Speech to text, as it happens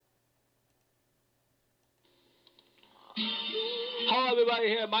Hello, everybody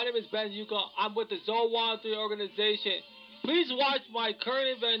here. My name is Ben Yuko. I'm with the Zone 103 organization. Please watch my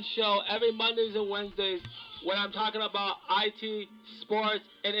current event show every Mondays and Wednesdays when I'm talking about IT, sports,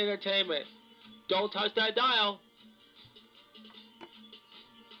 and entertainment. Don't touch that dial.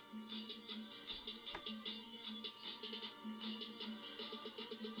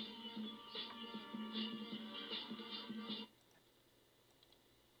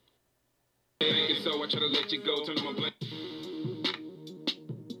 So I try to let you go, turn on my blink.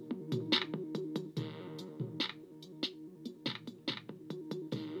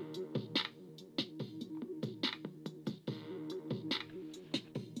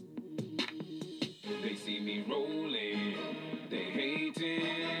 They see me rolling, they hating,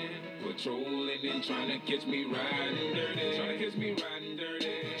 patrolling and trying to catch me riding dirty, trying to catch me riding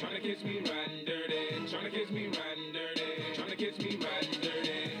dirty, trying to catch me riding dirty, trying to catch me riding dirty, trying to catch me riding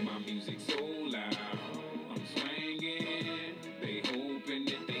dirty. My music so loud, I'm swinging. They hoping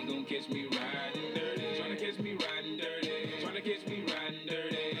that they gon' catch me riding dirty, trying to catch me riding dirty, trying to catch me riding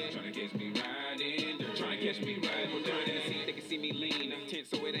dirty, trying to catch me riding dirty, trying to catch me riding dirty. They can see me lean, tense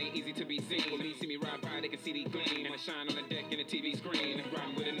so it ain't easy to be seen. When they see me ride by, they can see the gleam. I shine on the deck in the TV screen.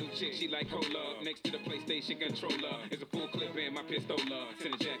 Riding with a new chick, she like cola. Next to the PlayStation controller is a full clip in my pistola.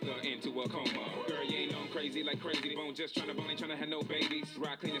 Send a jacker into a coma. Girl, you ain't on crazy like crazy bone. Just tryna bone, ain't tryna have no babies.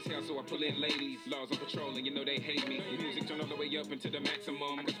 Ride clean as hell, so I pull in ladies. Laws on patrol, and you know they hate me. Music turn all the way up into the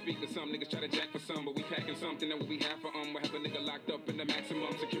maximum. I can speak with some niggas, try to jack for some, but we packing something that we have for We have a nigga locked up in the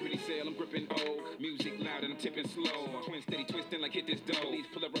maximum security cell. I'm gripping O. Music loud and I'm tipping slow. Twin steady twisting like hit this dough. Police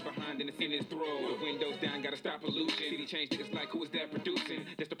pull up right behind and it's in his throat. The windows down, gotta stop pollution. City change niggas like who is that producing?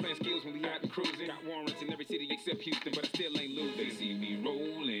 That's the plan skills when we out and cruising. Got warrants in every city except Houston, but I still ain't losing. They see me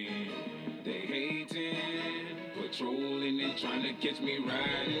rolling, they hating, patrolling and trying to catch me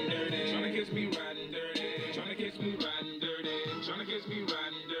riding dirty, trying to catch me riding dirty, trying to catch me riding dirty, trying to catch me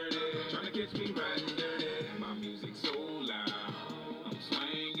riding dirty, trying to catch me riding dirty. My music so loud, I'm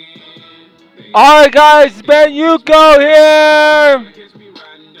swinging. Alright, guys, Ben Yuko here.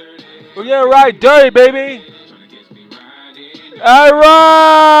 We're gonna ride dirty, baby.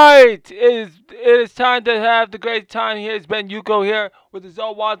 Alright! It is time to have the great time here. It's Ben Yuko here with the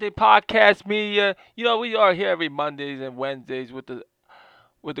Zowante Podcast Media. You know, we are here every Mondays and Wednesdays with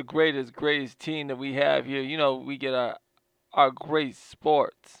the greatest team that we have here. You know, we get our great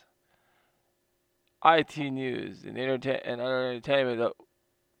sports, IT news, and other entertainment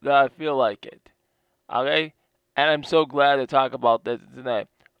that I feel like it. Okay? And I'm so glad to talk about this tonight.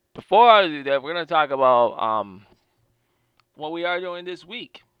 Before I do that, we're gonna talk about what we are doing this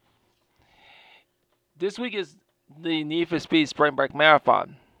week. This week is the Need for Speed Spring Break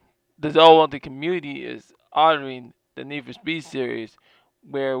Marathon. The community is honoring the Need for Speed series,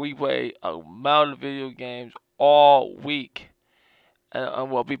 where we play a amount of video games all week,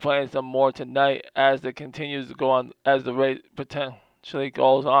 and we'll be playing some more tonight as it continues to go on, as the race potentially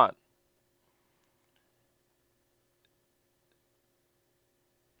goes on.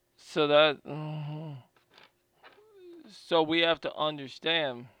 So so we have to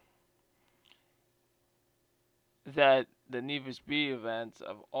understand that the Need for Speed events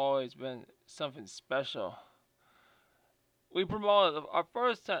have always been something special. We promoted our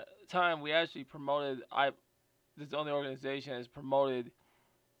first time we actually promoted. This only organization has promoted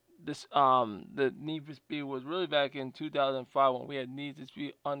this the Need for Speed was really back in 2005 when we had Need for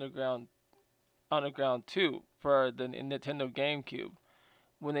Speed Underground 2 for the Nintendo GameCube.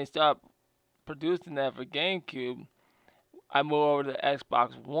 When they stopped producing that for GameCube, I moved over to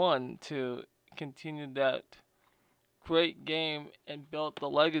Xbox One to continue that great game and built the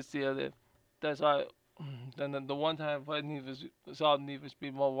legacy of it. That's why. Then the one time I played saw Need for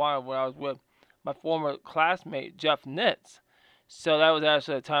Speed Mobile when I was with my former classmate Jeff Nitz. So that was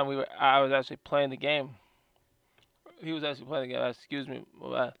actually the time I was actually playing the game. He was actually playing the game. Excuse me.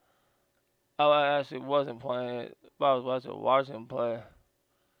 I actually wasn't playing it, but I was actually watching him play.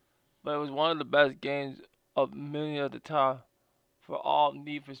 But it was one of the best games of many of the time for all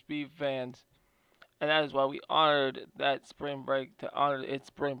Need for Speed fans. And that is why we honored that spring break to honor its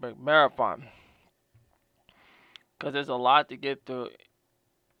spring break marathon. Because there's a lot to get through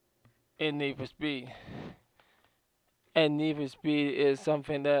in Need for Speed. And Need for Speed is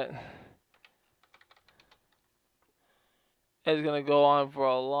something that is going to go on for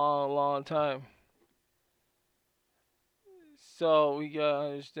a long, long time. So we got to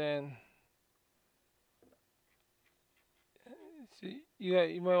understand. See,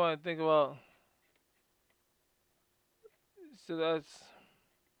 you might want to think about. So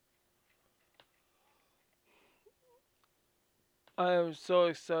I am so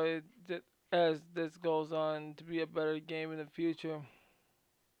excited that as this goes on to be a better game in the future.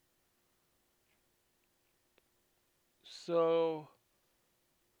 So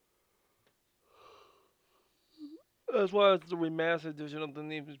as well as the remastered edition of the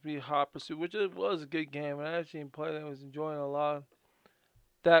Need for Speed Hot Pursuit, which it was a good game, and I actually played it. I was enjoying a lot of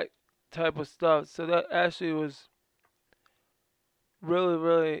that type of stuff. So that actually was really,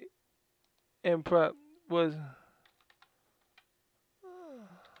 really impressed. Was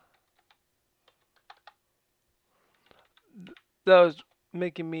that was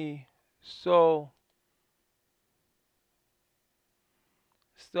making me so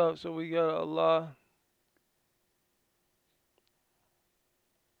stuff. So we got a lot.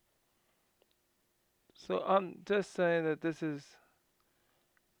 So I'm just saying that this is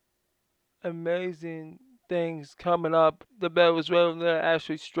amazing things coming up. The bed was really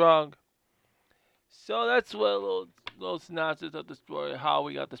actually strong. So that's what a little synopsis of the story, how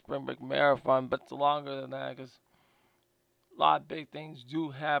we got the Spring Break Marathon, but it's longer than that because a lot of big things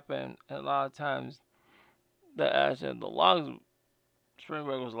do happen, and a lot of times the longest Spring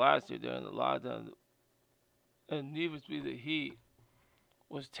Break was last year during the lockdown, and needless to be the heat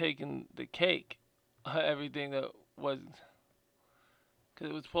was taking the cake, everything that was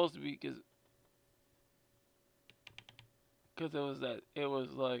because it was supposed to be because it was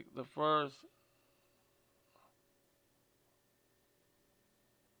like the first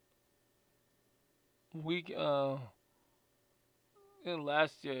week in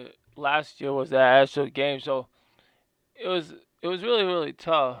last year was that actual game, so it was it was really really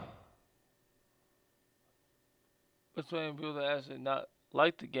tough between people that actually not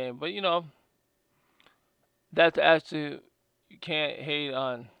like the game, but that's actually you can't hate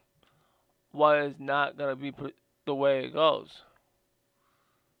on what is not gonna be the way it goes.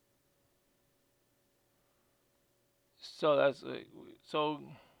 So that's so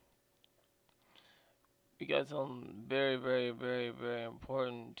we got some very very very very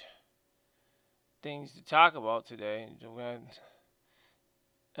important things to talk about today.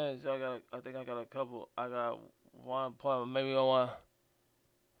 And so I think I got a couple. I got one point. Maybe I want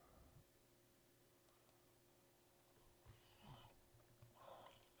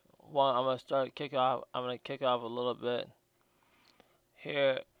one. I'm gonna kick off a little bit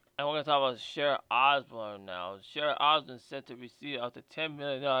here, and we're gonna talk about Sherry Osborne now. Sherry Osborne set to receive up to $10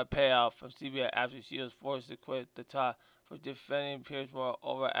 million payout from CBS after she was forced to quit the top for defending Pierce Moore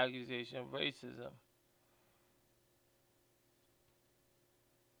over accusation of racism.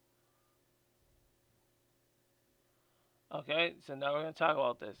 Okay, so now we're gonna talk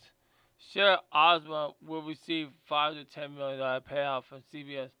about this. Sherry Osborne will receive $5 to $10 million payout from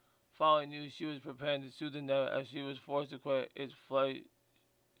CBS following news she was preparing to sue the network as she was forced to quit its flight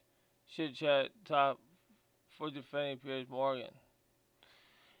chit chat top for defending Piers Morgan.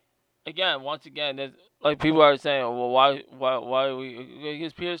 Again, once again, there's like people are saying, well, why are we?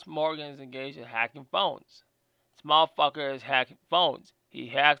 Because Piers Morgan is engaged in hacking phones. This motherfucker is hacking phones. He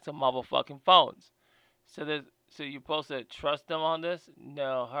hacks the motherfucking phones. So there's, so you're supposed to trust them on this?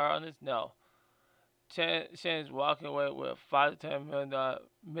 No. Her on this? No. Shannon's walking away with a $5 to $10 million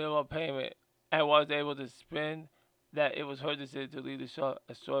minimum payment and was able to spin that it was her decision to leave the show,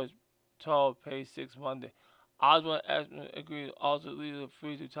 a source told Page Six Monday. Osborne agreed to also leave the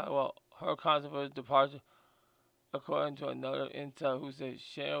free to talk about her controversial departure, according to another intel who said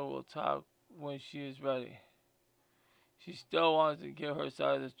Shannon will talk when she is ready. She still wants to give her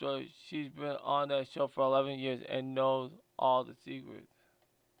side of the story. She's been on that show for 11 years and knows all the secrets.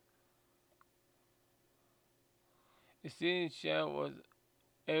 It seems Shannon was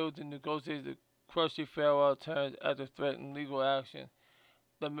able to negotiate the crusty farewell terms after threatening legal action.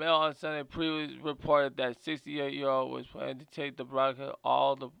 The Mail on Sunday previously reported that 68-year-old was planning to take the broadcast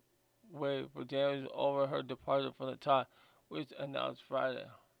all the way for damage over her departure from the top, which announced Friday.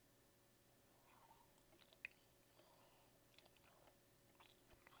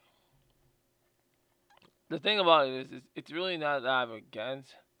 The thing about it is it's really not that I'm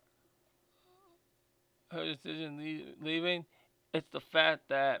against her decision leaving. It's the fact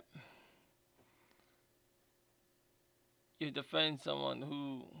that you're defending someone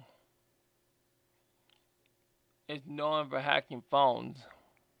who is known for hacking phones.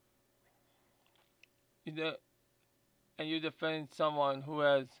 You know, and you're defending someone who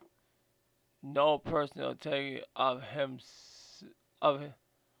has no personal integrity of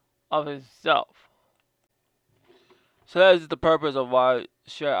of himself. So that is the purpose of why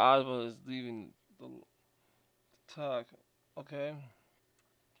Sher Oswald is leaving the talk. Okay.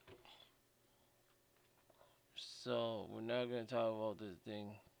 So we're not gonna talk about this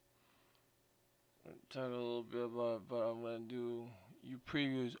thing. Talk a little bit about it, but I'm gonna do you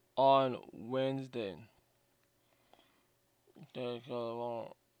previews on Wednesday.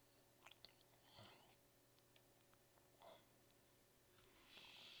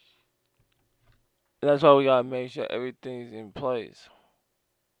 That's why we gotta make sure everything's in place.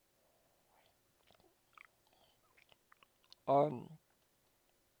 Um,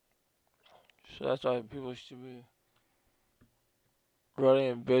 so that's why people should be ready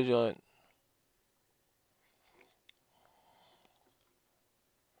and vigilant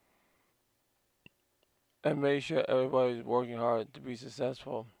and make sure everybody's working hard to be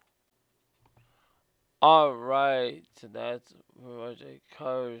successful. All right, so that's pretty much it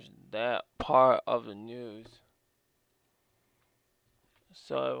covers that part of the news.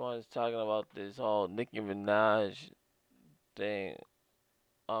 So everyone's talking about this whole Nicki Minaj thing.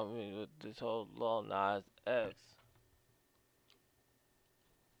 I mean, with this whole Lil Nas X.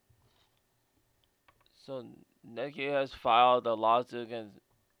 So Nicki has filed a lawsuit against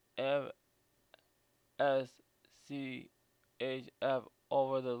MSCHF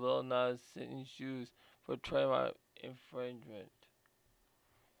over the Lil Nas sitting shoes for trademark infringement.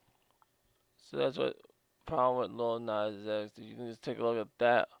 So that's what problem with Lil Nas X. You can just take a look at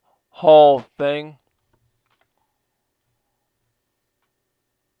that whole thing.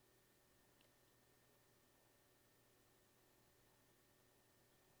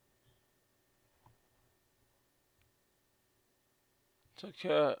 Took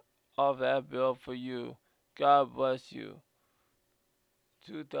care of that bill for you. God bless you.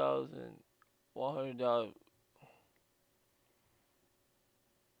 $2,100.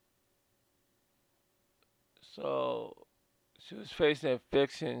 So she was facing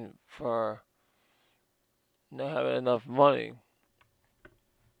eviction for not having enough money.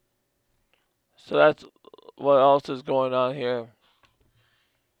 So that's what else is going on here.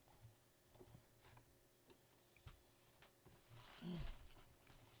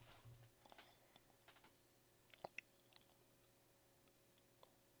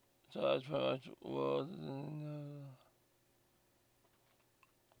 So that's pretty much what.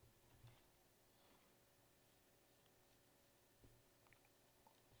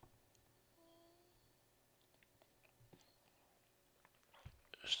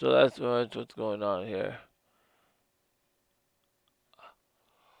 So that's pretty much what's going on here.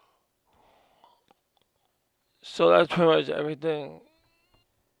 So that's pretty much everything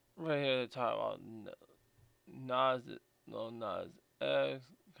right here to talk about Nas, no Nas X,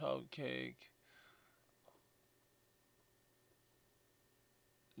 Cupcake.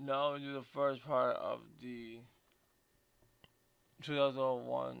 Now we do the first part of the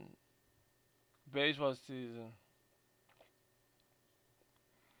 2001 baseball season.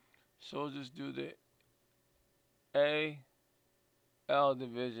 So we'll just do the AL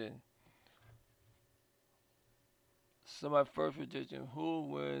division. So my first prediction, who will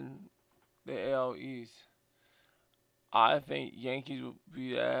win the AL East? I think Yankees will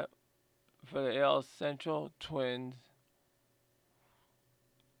be that. For the AL Central, Twins.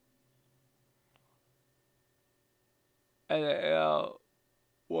 And the AL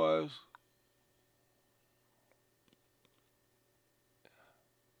West,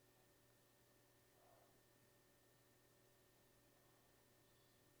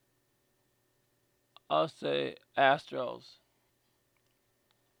 I'll say Astros.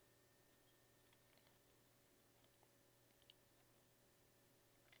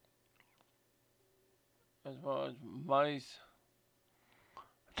 As far as money's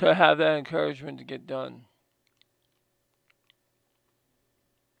to have that encouragement to get done.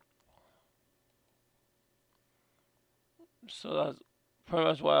 So that's pretty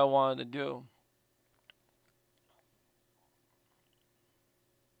much what I wanted to do.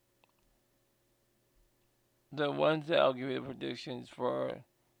 The Wednesday, I'll give you the predictions for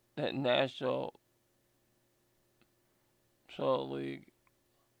the National League.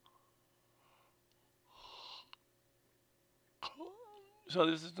 So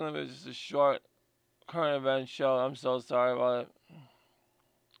this is gonna be just a short current event show. I'm so sorry about it.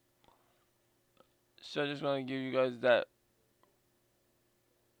 So just gonna give you guys that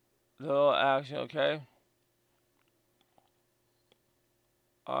little action, okay?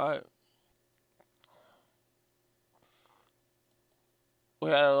 Alright. We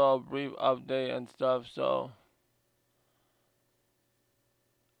had a little brief update and stuff, so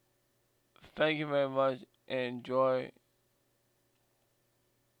thank you very much and enjoy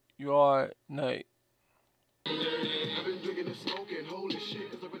your night. I've been drinking and smoking, holy shit,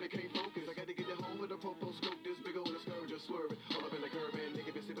 cause I really can't focus. I got to get it home with a popo scope, this big old scourge just swerving. All up in the curb, and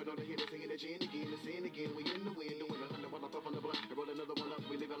nigga been sipping on the hit, singing the gin again, the sin again. We in the wind, doing 100 while I puff on the blunt. And roll another one up,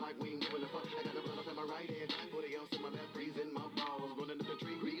 we living like we ain't giving a fuck. I got the blood up in my right hand, 40 ounce in my left, freezing my balls.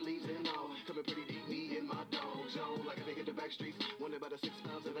 back streets. Wonder about the 6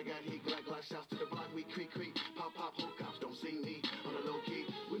 pounds that I got heat. Glock, shouts to the block, we creak. Pop, whole cops don't see me on the low key.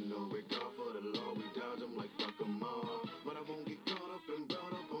 With no regard for the law, we dodge them like fuck them all. But I won't get caught up and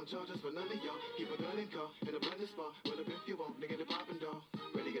brought up on charges for none of y'all. Keep a gun in car, in a blended spot. Run up if you want, nigga, the poppin' dog.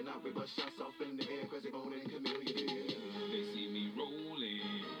 Ready or not, we bust shots off in the air, crazy bone and chameleon. They see me rolling,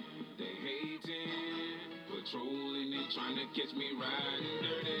 they hating, patrolling and trying to catch me riding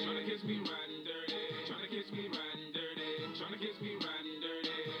dirty. Trying to catch me riding dirty. Trying to catch me riding dirty. Trying to catch me riding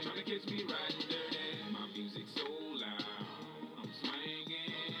dirty. Trying to catch me riding dirty. My music so loud, I'm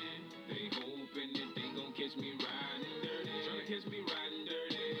swinging. They hoping that they gon' catch me riding dirty. Trying to catch me riding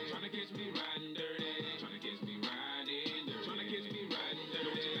dirty. Trying to catch me riding dirty. Trying to catch me riding dirty. Trying to catch me riding dirty.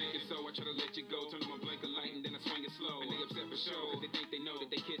 Know what you think it's so? I try to let you go. Turn on my blinker light and then I swing it slow. And they upset for sure, cause they think they know that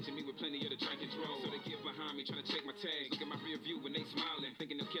they catching me with plenty of the track control. So they get behind me trying to check my tags. Look at my rear view when they smiling,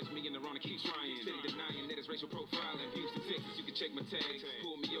 thinking they'll catch me in the wrong and keep trying. Steady denying that it's racial profiling. Houston, Texas, you can check my tags.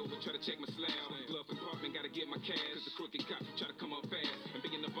 Pull me over, try to check my slab. Glove compartment, gotta get my cash. Cause the crooked cops try to come up fast. And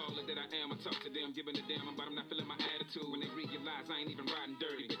being the baller that I am, I talk to them, giving a damn about I'm not feeling my attitude. When they realize I ain't even riding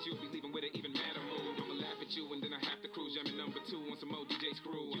dirty, bet you'll be leaving with an even madder mood. I'ma laugh at you and then I have to cruise. Jamming number 2 on some old DJ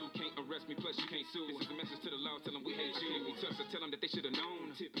screw. You can't arrest me, plus you can't sue. This is a message to the law, tell them we hate you. I can't be tough, so tell them that they should've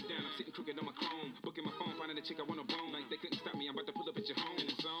known. Tipping down, I'm sitting crooked on my chrome. Booking my phone, finding a chick I wanna bone. Like they couldn't stop me, I'm about to pull up at your home. In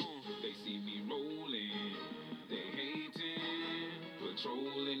the zone, they see me rolling, they hating,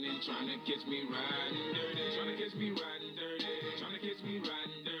 patrolling and trying to catch me riding dirty. Trying to catch me riding dirty. Trying to catch me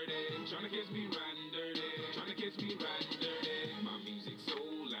riding dirty. Trying to catch me riding dirty. Trying to catch me riding dirty. My music so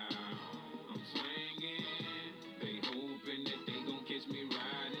loud, I'm swinging. They hoping that they gon' catch me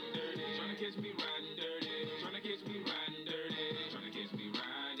riding dirty. Trying to catch me riding dirty. Trying to catch me riding dirty. Trying to catch me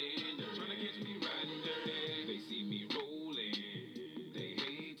riding dirty. Trying to catch me riding dirty. They see me rolling, they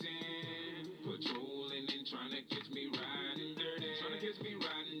hating, patrolling and trying to catch me riding dirty. Trying to catch me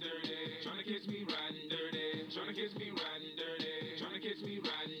riding dirty. Trying to catch me riding dirty. Trying to catch me riding dirty. Trying to catch me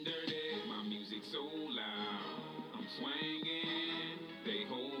riding dirty. My music so loud, I'm swinging. They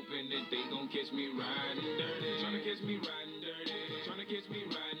hoping that they gon' catch me riding dirty. Trying to catch me riding dirty. Trying to catch me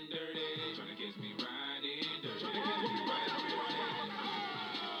riding dirty. Trying to catch me riding dirty. Trying to catch me riding dirty.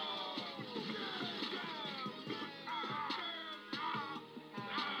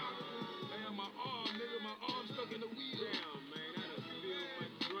 Damn, my arm, nigga, my arm stuck in the wheel. Damn, man, I done spilled my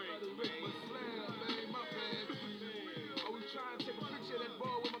drink, man. My slab, man, my bad. I was trying to take a picture of that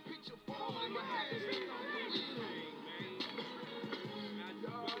ball with my picture phone in my hand. Stuck on the wheel.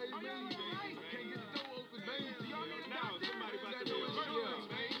 Now somebody about to be a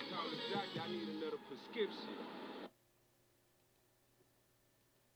man. Call the doctor, I need another prescription.